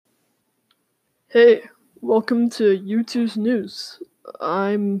Hey, welcome to YouTube's news.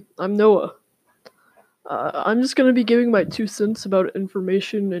 I'm Noah. I'm just gonna be giving my 2 cents about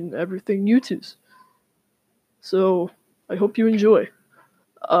information and everything YouTube's. So I hope you enjoy.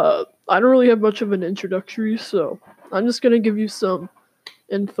 I don't really have much of an introductory, so I'm just gonna give you some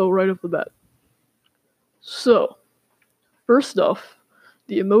info right off the bat. So first off,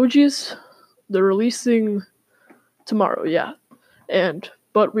 the emojis they're releasing tomorrow, yeah.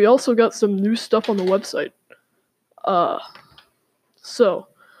 But we also got some new stuff on the website. Uh, So,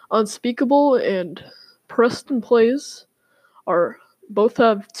 Unspeakable and Preston Plays are both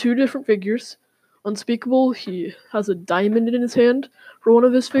have two different figures. Unspeakable, he has a diamond in his hand for one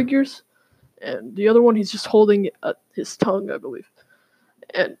of his figures, and the other one he's just holding his tongue, I believe.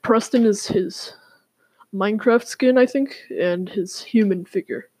 And Preston is his Minecraft skin, I think, and his human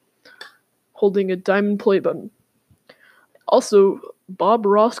figure holding a diamond play button. Also, Bob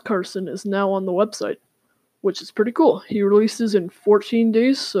Ross Carson is now on the website, which is pretty cool. He releases in 14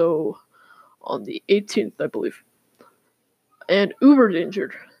 days, so on the 18th, I believe. And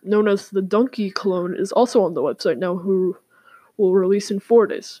Uberdanger, known as the Donkey clone, is also on the website now, who will release in 4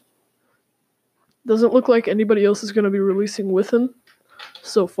 days. Doesn't look like anybody else is going to be releasing with him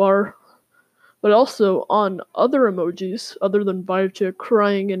so far. But also on other emojis, other than Vivechik,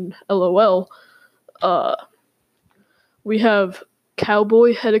 crying, and LOL, we have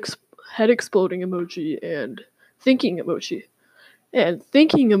cowboy head exploding emoji and thinking emoji. And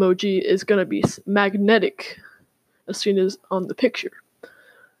thinking emoji is going to be magnetic, as seen as on the picture.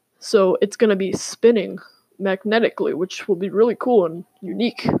 So it's going to be spinning magnetically, which will be really cool and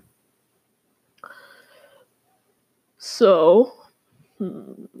unique. So,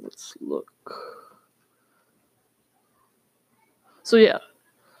 let's look. So yeah,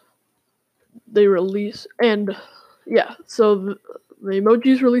 they release, and yeah, so the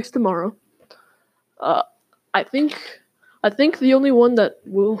emojis release tomorrow. Uh, I think the only one that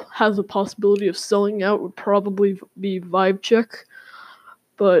will have the possibility of selling out would probably be Vibecheck,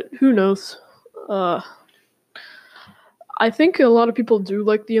 but who knows? Uh, I think a lot of people do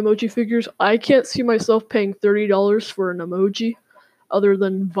like the emoji figures. I can't see myself paying $30 for an emoji other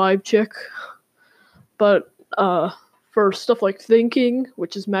than Vibecheck. But for stuff like thinking,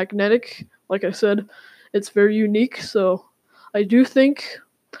 which is magnetic, like I said, it's very unique. So I do think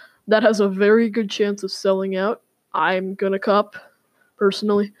that has a very good chance of selling out. I'm gonna cop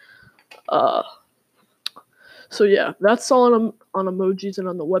personally. Uh, so yeah, that's all on emojis and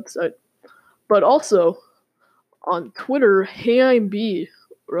on the website. But also on Twitter, Hey I'm B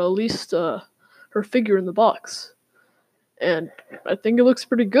released her figure in the box, and I think it looks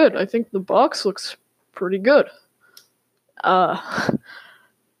pretty good. I think the box looks pretty good. Uh,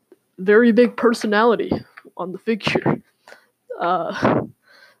 very big personality on the figure. Uh,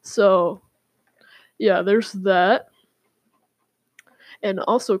 so yeah, there's that. And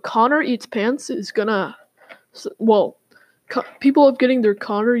also, Connor Eats Pants is gonna. Well, people are getting their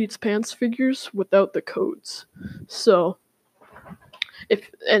Connor Eats Pants figures without the codes. So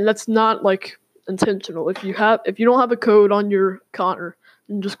and that's not like intentional. If you don't have a code on your Connor,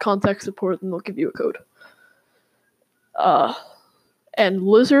 then just contact support and they'll give you a code. And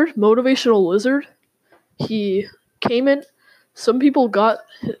Lizard, Motivational Lizard, he came in. Some people got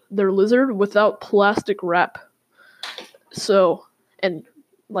their lizard without plastic wrap. So, and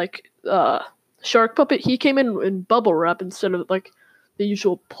like Shark Puppet, he came in bubble wrap instead of like the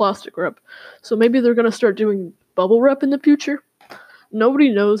usual plastic wrap. So maybe they're gonna start doing bubble wrap in the future. Nobody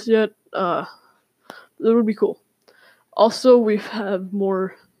knows yet. That would be cool. Also, we have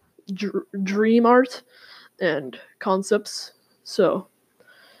more dream art and concepts, so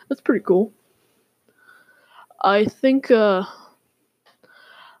that's pretty cool. I think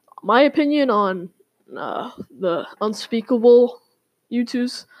my opinion on the Unspeakable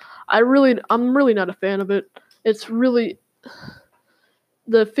YouTube's, I'm really not a fan of it. It's really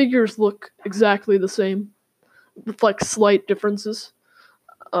the figures look exactly the same with like slight differences.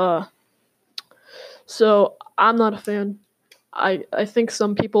 Uh, so I'm not a fan. I think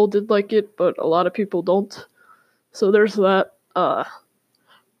some people did like it, but a lot of people don't. So there's that.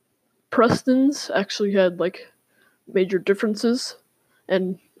 Preston's actually had like major differences,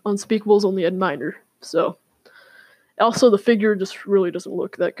 and Unspeakable's only had minor. So also the figure just really doesn't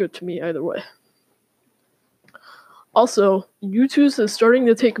look that good to me either way. Also, YouTube's is starting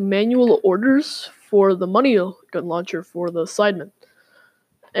to take manual orders for the money gun launcher for the Sidemen,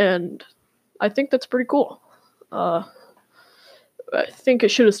 and I think that's pretty cool. I think it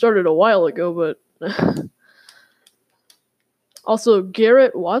should have started a while ago, but also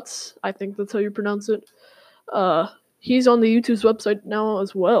Garrett Watts, I think that's how you pronounce it. He's on the YouTube's website now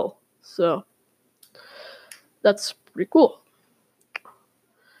as well. So that's pretty cool.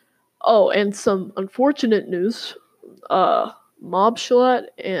 Oh, and some unfortunate news. Mobshlat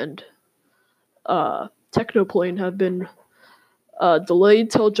and Technoplane have been delayed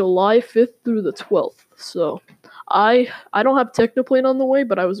till July 5th through the 12th. So I don't have Technoplane on the way,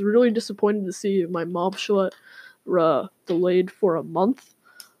 but I was really disappointed to see my Mobshlat delayed for a month.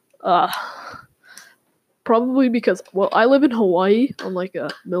 Uh, Probably because, well, I live in Hawaii on like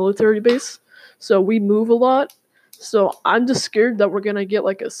a military base, so we move a lot. So I'm just scared that we're gonna get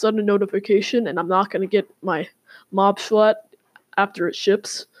like a sudden notification, and I'm not gonna get my Mobshlat after it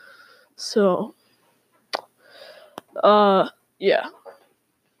ships. So, yeah.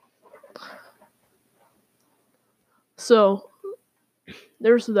 So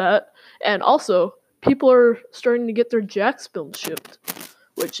there's that, and also people are starting to get their Jax builds shipped,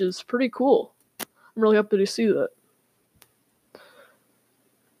 which is pretty cool. I'm really happy to see that.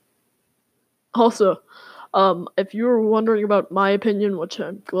 Also, if you were wondering about my opinion, which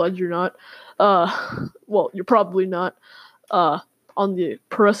I'm glad you're not, well, you're probably not, on the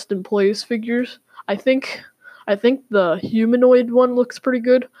Preston Plays figures, I think, I think the humanoid one looks pretty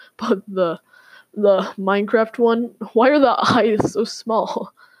good, but the Minecraft one, why are the eyes so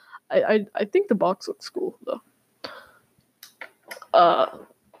small? I think the box looks cool though. Uh,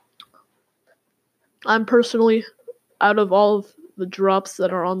 I'm personally, out of all of the drops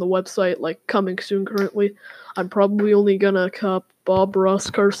that are on the website, like coming soon currently, I'm probably only gonna cop Bob Ross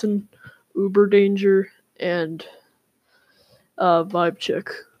Carson, Uber Danger, and Vibe Check.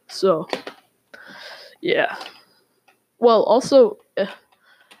 So yeah. Well, also,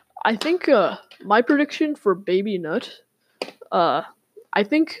 I think my prediction for Baby Nut, uh, I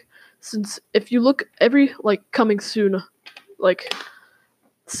think since if you look every like coming soon, like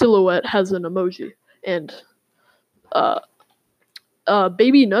silhouette has an emoji, and uh,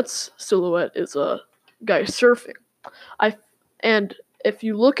 Baby Nut's silhouette is a guy surfing. I and if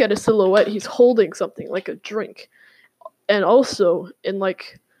you look at a silhouette, he's holding something like a drink, and also in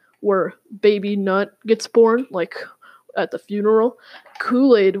like where Baby Nut gets born, like at the funeral,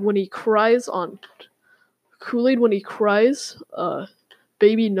 Kool-Aid when he cries on Kool-Aid when he cries,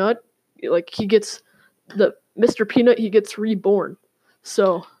 Baby Nut, like he gets the Mr. Peanut, he gets reborn.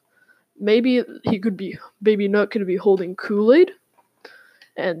 So maybe he could be Baby Nut could be holding Kool-Aid,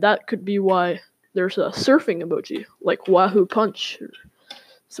 and that could be why there's a surfing emoji, like Wahoo Punch or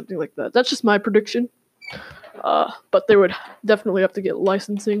something like that. That's just my prediction. But they would definitely have to get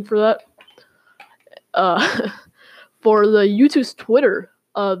licensing for that. Uh, for the YouTube's Twitter,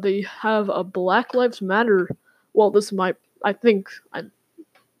 they have a Black Lives Matter. Well, this might, I think, I'm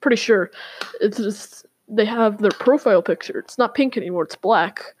pretty sure. It's just, they have their profile picture. It's not pink anymore, it's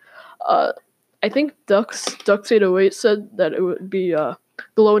black. I think Dux808 said that it would be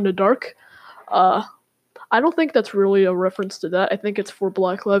glow in the dark. I don't think that's really a reference to that. I think it's for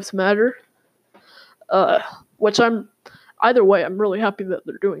Black Lives Matter. Which either way, I'm really happy that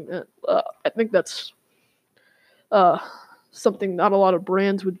they're doing that. I think that's something not a lot of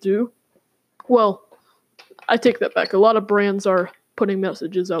brands would do. Well, I take that back. A lot of brands are putting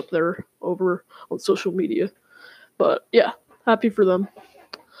messages out there over on social media. But yeah, happy for them.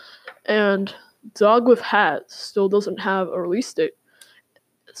 And Dog with Hat still doesn't have a release date.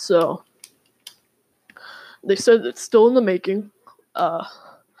 So they said it's still in the making.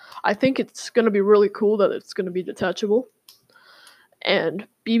 I think it's going to be really cool that it's going to be detachable. And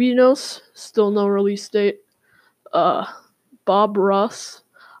BB Nose, still no release date. Bob Ross.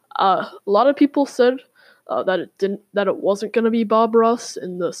 A lot of people said that it wasn't going to be Bob Ross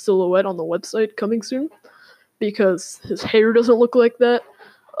in the silhouette on the website coming soon because his hair doesn't look like that.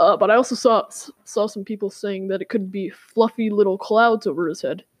 But I also saw some people saying that it could be fluffy little clouds over his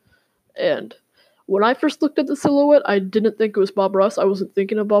head. And when I first looked at the silhouette, I didn't think it was Bob Ross. I wasn't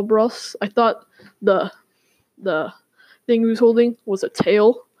thinking of Bob Ross. I thought the thing he was holding was a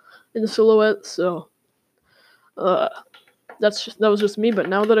tail in the silhouette. So that was just me. But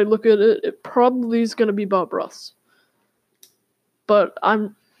now that I look at it, it probably is gonna be Bob Ross. But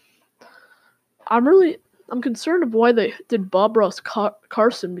I'm concerned of why they did Bob Ross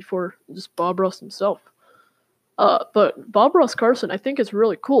Carson before just Bob Ross himself. But Bob Ross Carson, I think is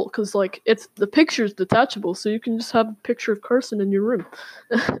really cool because like it's the picture's detachable, so you can just have a picture of Carson in your room.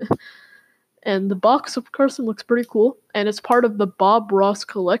 And the box of Carson looks pretty cool, and it's part of the Bob Ross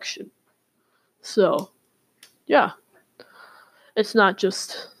collection. So, yeah, it's not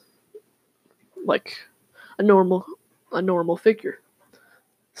just like a normal figure.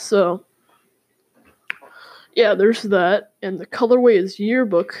 So, yeah, there's that, and the colorway is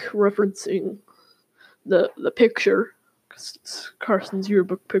yearbook, referencing the picture, 'cause it's Carson's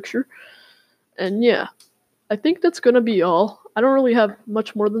yearbook picture, and yeah, I think that's gonna be all. I don't really have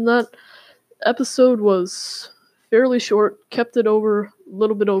much more than that. Episode was fairly short, kept it over a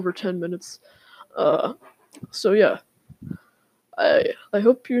little bit over 10 minutes. Uh, so yeah, I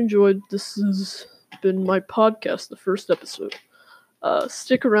hope you enjoyed. This has been my podcast, the first episode.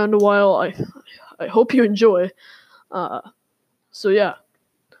 Stick around a while. I hope you enjoy. Uh, so yeah,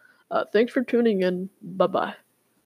 thanks for tuning in. Bye bye.